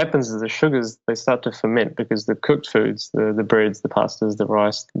what happens is the sugars, they start to ferment because the cooked foods, the breads, the pastas, the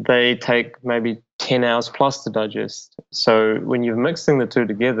rice, they take maybe 10 hours plus to digest. So when you're mixing the two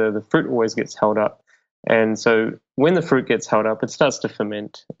together, the fruit always gets held up. And so when the fruit gets held up, it starts to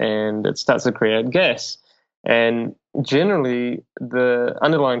ferment and it starts to create gas. And generally, the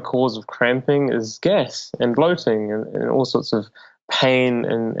underlying cause of cramping is gas and bloating and all sorts of pain.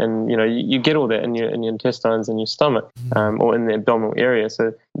 And you get all that in your intestines and your stomach, or in the abdominal area.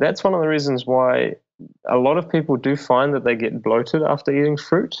 So that's one of the reasons why a lot of people do find that they get bloated after eating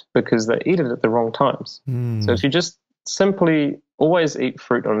fruit because they eat it at the wrong times. So if you just simply always eat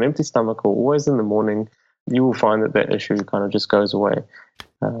fruit on an empty stomach or always in the morning, you will find that issue kind of just goes away.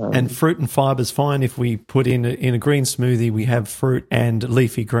 And fruit and fibre is fine. If we put in a green smoothie, we have fruit and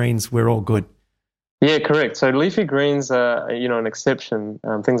leafy greens, we're all good. Yeah, correct. So leafy greens are, an exception.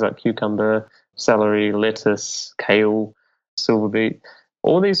 Things like cucumber, celery, lettuce, kale, silver beet.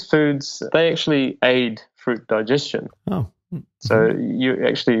 All these foods, they actually aid fruit digestion. Oh. So you're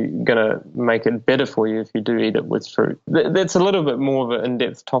actually going to make it better for you if you do eat it with fruit. That's a little bit more of an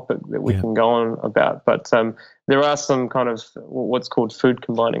in-depth topic that we can go on about. But there are some kind of what's called food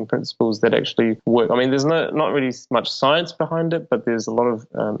combining principles that actually work. I mean, there's not really much science behind it, but there's a lot of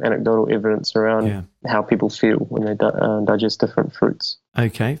anecdotal evidence around how people feel when they digest different fruits.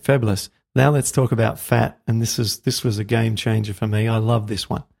 Okay, fabulous. Now let's talk about fat. And this was a game changer for me. I love this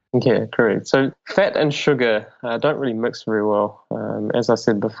one. Yeah, correct. So fat and sugar don't really mix very well. As I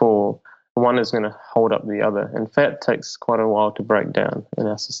said before, one is going to hold up the other. And fat takes quite a while to break down in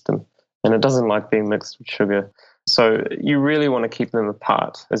our system. And it doesn't like being mixed with sugar. So you really want to keep them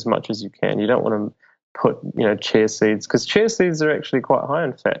apart as much as you can. You don't want to put, chia seeds, because chia seeds are actually quite high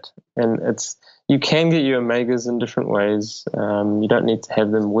in fat. And you can get your omegas in different ways. You don't need to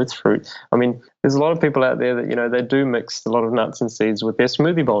have them with fruit. I mean, there's a lot of people out there that, they do mix a lot of nuts and seeds with their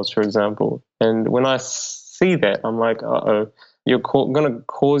smoothie bowls, for example. And when I see that, I'm like, uh-oh, you're going to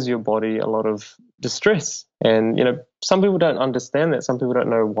cause your body a lot of distress. And, some people don't understand that. Some people don't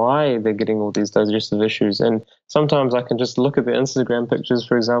know why they're getting all these digestive issues. And sometimes I can just look at the Instagram pictures,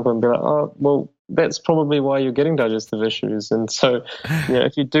 for example, and be like, oh, well, that's probably why you're getting digestive issues. And so,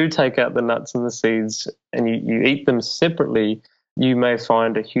 if you do take out the nuts and the seeds and you eat them separately, you may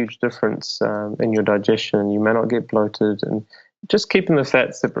find a huge difference in your digestion. You may not get bloated, and just keeping the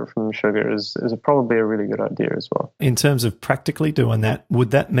fat separate from the sugar is probably a really good idea as well. In terms of practically doing that,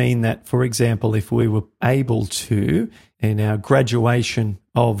 would that mean that, for example, if we were able to, in our graduation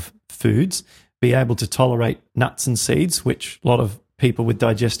of foods, be able to tolerate nuts and seeds, which a lot of people with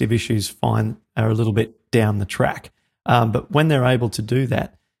digestive issues find are a little bit down the track, but when they're able to do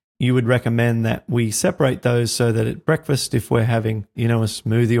that, you would recommend that we separate those so that at breakfast, if we're having, a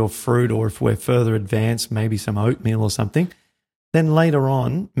smoothie or fruit, or if we're further advanced, maybe some oatmeal or something, then later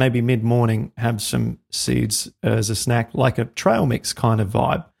on, maybe mid-morning, have some seeds as a snack, like a trail mix kind of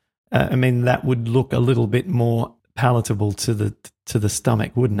vibe. That would look a little bit more palatable to the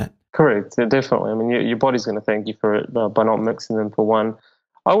stomach, wouldn't it? Correct, yeah, definitely. Your body's going to thank you for it by not mixing them for one.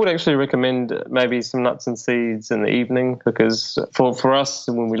 I would actually recommend maybe some nuts and seeds in the evening, because for us,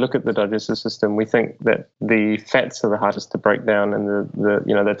 when we look at the digestive system, we think that the fats are the hardest to break down and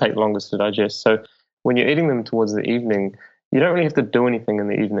they take longest to digest. So when you're eating them towards the evening, you don't really have to do anything in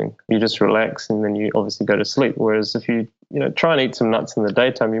the evening. You just relax and then you obviously go to sleep. Whereas if you try and eat some nuts in the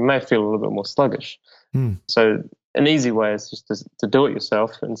daytime, you may feel a little bit more sluggish. So an easy way is just to do it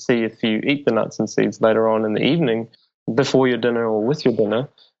yourself and see if you eat the nuts and seeds later on in the evening before your dinner or with your dinner,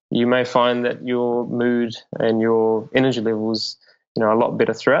 you may find that your mood and your energy levels a lot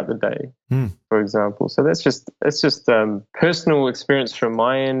better throughout the day, for example. So it's just personal experience from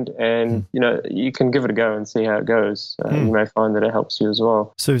my end, and you can give it a go and see how it goes. You may find that it helps you as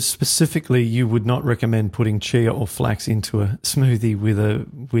well. So specifically, you would not recommend putting chia or flax into a smoothie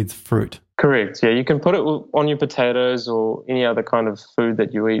with fruit? Correct. Yeah, you can put it on your potatoes or any other kind of food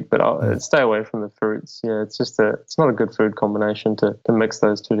that you eat, but stay away from the fruits. Yeah, it's not a good food combination to mix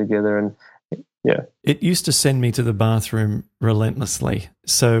those two together. And yeah, it used to send me to the bathroom relentlessly.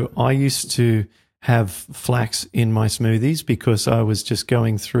 So I used to have flax in my smoothies because I was just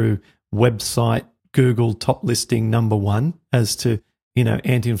going through website Google top listing number 1 as to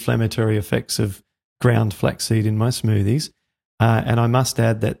anti-inflammatory effects of ground flaxseed in my smoothies. And I must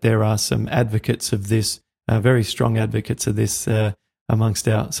add that there are some advocates of this, very strong advocates of this amongst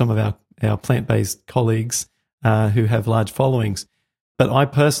some of our plant-based colleagues who have large followings. But I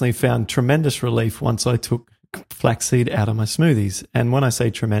personally found tremendous relief once I took flaxseed out of my smoothies. And when I say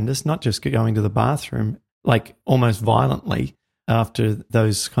tremendous, not just going to the bathroom, like almost violently after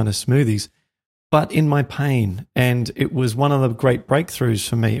those kind of smoothies, but in my pain. And it was one of the great breakthroughs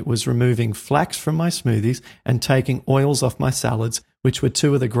for me. It was removing flax from my smoothies and taking oils off my salads, which were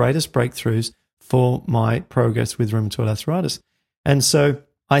two of the greatest breakthroughs for my progress with rheumatoid arthritis. And so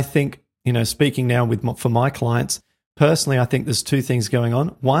I think, speaking now for my clients, personally, I think there's two things going on.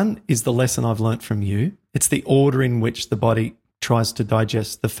 One is the lesson I've learnt from you. It's the order in which the body tries to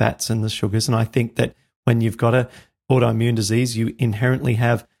digest the fats and the sugars. And I think that when you've got an autoimmune disease, you inherently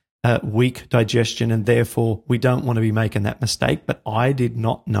have weak digestion, and therefore we don't want to be making that mistake. But I did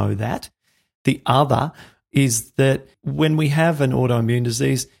not know that. The other is that when we have an autoimmune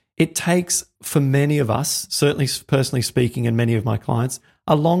disease, it takes, for many of us, certainly personally speaking, and many of my clients,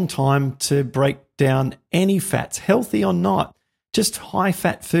 a long time to break down any fats, healthy or not. Just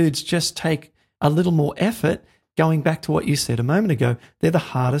high-fat foods just take a little more effort. Going back to what you said a moment ago, they're the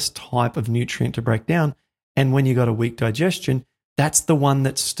hardest type of nutrient to break down. And when you've got a weak digestion, that's the one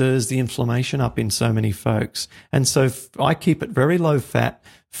that stirs the inflammation up in so many folks. And so I keep it very low fat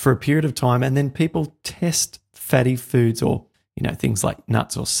for a period of time, and then people test fatty foods or things like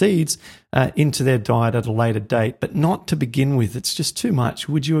nuts or seeds into their diet at a later date, but not to begin with. It's just too much.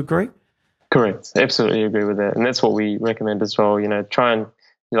 Would you agree? Correct. Absolutely agree with that. And that's what we recommend as well. Try and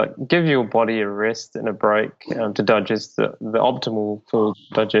give your body a rest and a break to digest the optimal food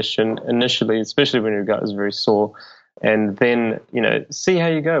digestion initially, especially when your gut is very sore. And then, see how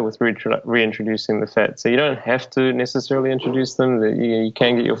you go with reintroducing the fat. So you don't have to necessarily introduce them. You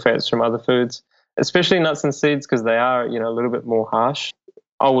can get your fats from other foods, especially nuts and seeds, because they are, a little bit more harsh.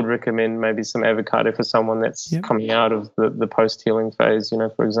 I would recommend maybe some avocado for someone that's coming out of the post-healing phase,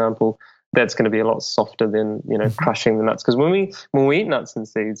 for example. that's going to be a lot softer than, crushing the nuts. Because when we eat nuts and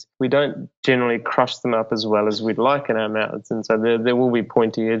seeds, we don't generally crush them up as well as we'd like in our mouths. And so there will be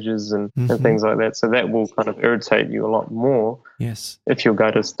pointy edges and things like that. So that will kind of irritate you a lot more. Yes. If your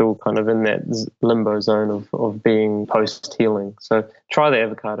gut is still kind of in that limbo zone of being post-healing. So try the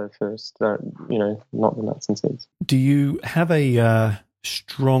avocado first, not the nuts and seeds. Do you have a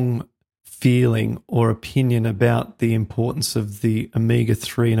strong feeling or opinion about the importance of the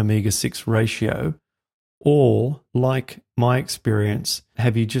omega-3 and omega-6 ratio? Or, like my experience,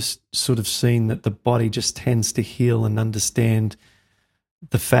 have you just sort of seen that the body just tends to heal and understand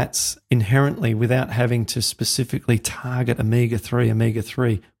the fats inherently without having to specifically target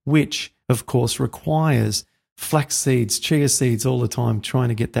omega-3, which, of course, requires flax seeds, chia seeds all the time, trying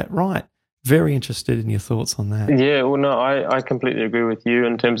to get that right? Very interested in your thoughts on that. Yeah, well, no, I completely agree with you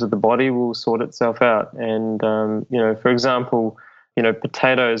in terms of the body will sort itself out. And, for example,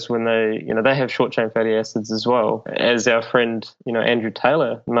 potatoes, when they have short chain fatty acids as well. As our friend, Andrew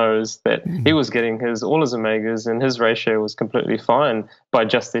Taylor knows that he was getting all his omegas and his ratio was completely fine by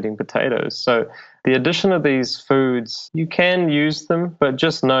just eating potatoes. So the addition of these foods, you can use them, but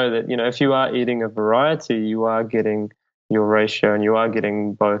just know that, if you are eating a variety, you are getting your ratio and you are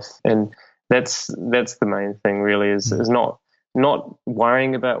getting both. And that's the main thing really is not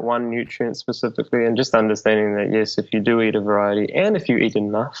worrying about one nutrient specifically, and just understanding that, yes, if you do eat a variety and if you eat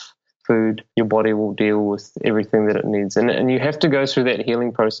enough food, your body will deal with everything that it needs. And you have to go through that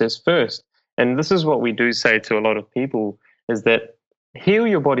healing process first. And this is what we do say to a lot of people, is that heal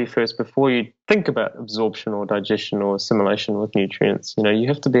your body first before you think about absorption or digestion or assimilation with nutrients. You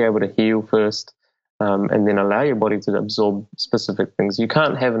have to be able to heal first. And then allow your body to absorb specific things. You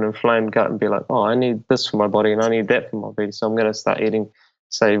can't have an inflamed gut and be like, oh, I need this for my body and I need that for my body, so I'm going to start eating,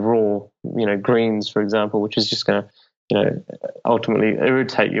 say, raw, greens, for example, which is just going to, ultimately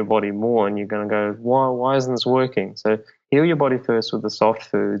irritate your body more, and you're going to go, why isn't this working? So heal your body first with the soft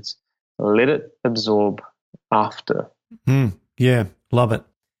foods, let it absorb after. Yeah, love it.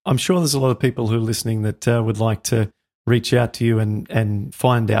 I'm sure there's a lot of people who are listening that would like to reach out to you and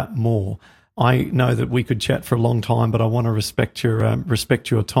find out more. I know that we could chat for a long time, but I want to respect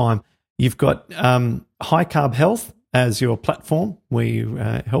your time. You've got High Carb Health as your platform where you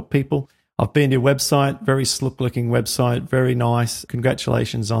help people. I've been to your website, very slick-looking website, very nice.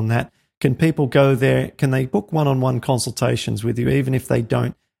 Congratulations on that. Can people go there? Can they book one-on-one consultations with you, even if they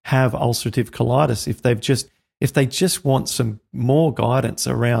don't have ulcerative colitis? If they just want some more guidance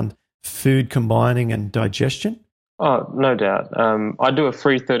around food combining and digestion? Oh, no doubt. I do a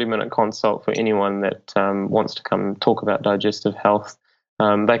free 30-minute consult for anyone that wants to come talk about digestive health.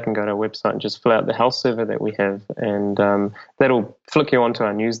 They can go to our website and just fill out the health survey that we have, and that'll flick you onto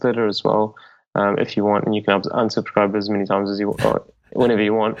our newsletter as well if you want, and you can unsubscribe as many times as you want, whenever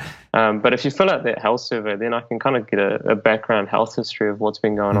you want. But if you fill out that health survey, then I can kind of get a background health history of what's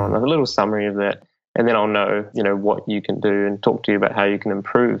been going on, a little summary of that, and then I'll know, what you can do and talk to you about how you can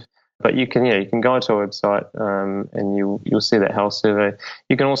improve. But you can go to our website and you'll see that health survey.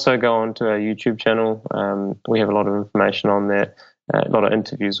 You can also go onto our YouTube channel. We have a lot of information on there, a lot of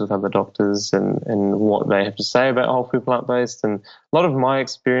interviews with other doctors and what they have to say about whole food plant-based, and a lot of my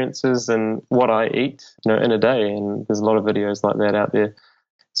experiences and what I eat in a day. And there's a lot of videos like that out there.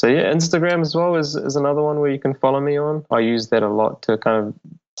 So yeah, Instagram as well is another one where you can follow me on. I use that a lot to kind of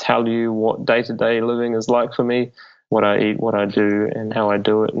tell you what day-to-day living is like for me, what I eat, what I do, and how I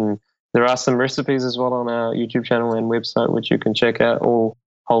do it. And there are some recipes as well on our YouTube channel and website, which you can check out, all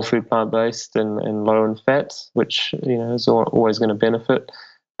whole food plant-based and low in fat, which, is always going to benefit.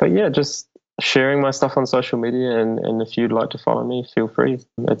 But yeah, just sharing my stuff on social media, and if you'd like to follow me, feel free.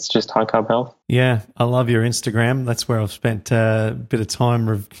 It's just High Carb Health. Yeah, I love your Instagram. That's where I've spent a bit of time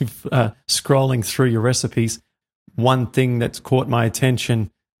scrolling through your recipes. One thing that's caught my attention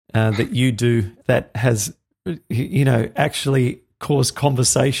that you do that has, actually caused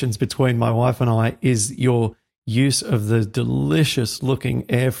conversations between my wife and I is your use of the delicious looking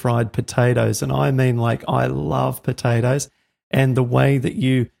air fried potatoes. And I mean, I love potatoes, and the way that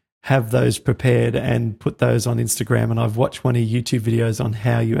you have those prepared and put those on Instagram. And I've watched one of your YouTube videos on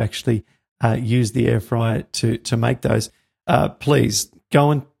how you actually use the air fryer to make those. Please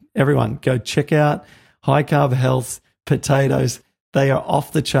everyone go check out High Carb Health potatoes. They are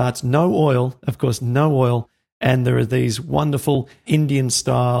off the charts. No oil, of course, no oil. And there are these wonderful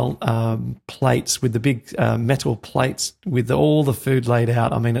Indian-style plates with the big metal plates with all the food laid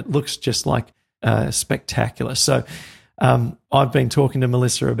out. I mean, it looks just like spectacular. So I've been talking to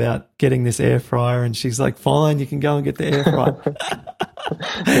Melissa about getting this air fryer, and she's like, fine, you can go and get the air fryer.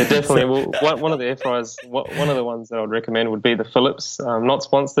 Yeah, definitely. Well, one of the air fryers, one of the ones that I would recommend would be the Philips. Not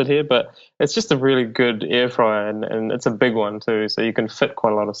sponsored here, but it's just a really good air fryer, and it's a big one too, so you can fit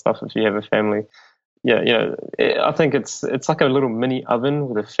quite a lot of stuff if you have a family. Yeah, I think it's like a little mini oven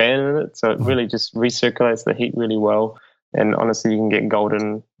with a fan in it, so it really just recirculates the heat really well. And honestly, you can get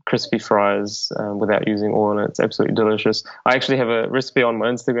golden, crispy fries without using oil, and it's absolutely delicious. I actually have a recipe on my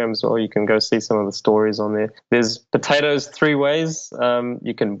Instagram as well. You can go see some of the stories on there. There's potatoes 3 ways.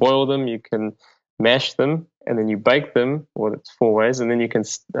 You can boil them, you can mash them, and then you bake them. Well, it's 4 ways, and then you can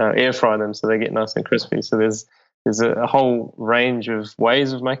air fry them so they get nice and crispy. So there's a whole range of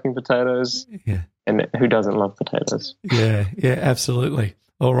ways of making potatoes. Yeah. And who doesn't love potatoes? Yeah, absolutely.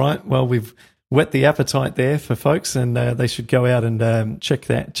 All right. Well, we've whet the appetite there for folks, and they should go out and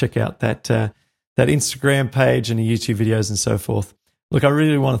check out that Instagram page and the YouTube videos and so forth. Look, I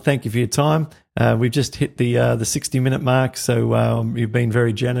really want to thank you for your time. We've just hit the 60-minute mark, so you've been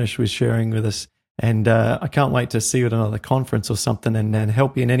very generous with sharing with us, and I can't wait to see you at another conference or something and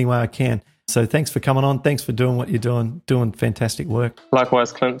help you in any way I can. So thanks for coming on. Thanks for doing what you're doing fantastic work.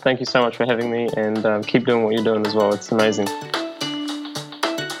 Likewise, Clint. Thank you so much for having me, and keep doing what you're doing as well. It's amazing.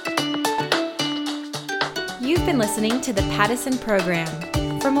 You've been listening to the Pattison Program.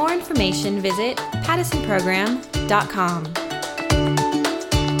 For more information, visit pattisonprogram.com.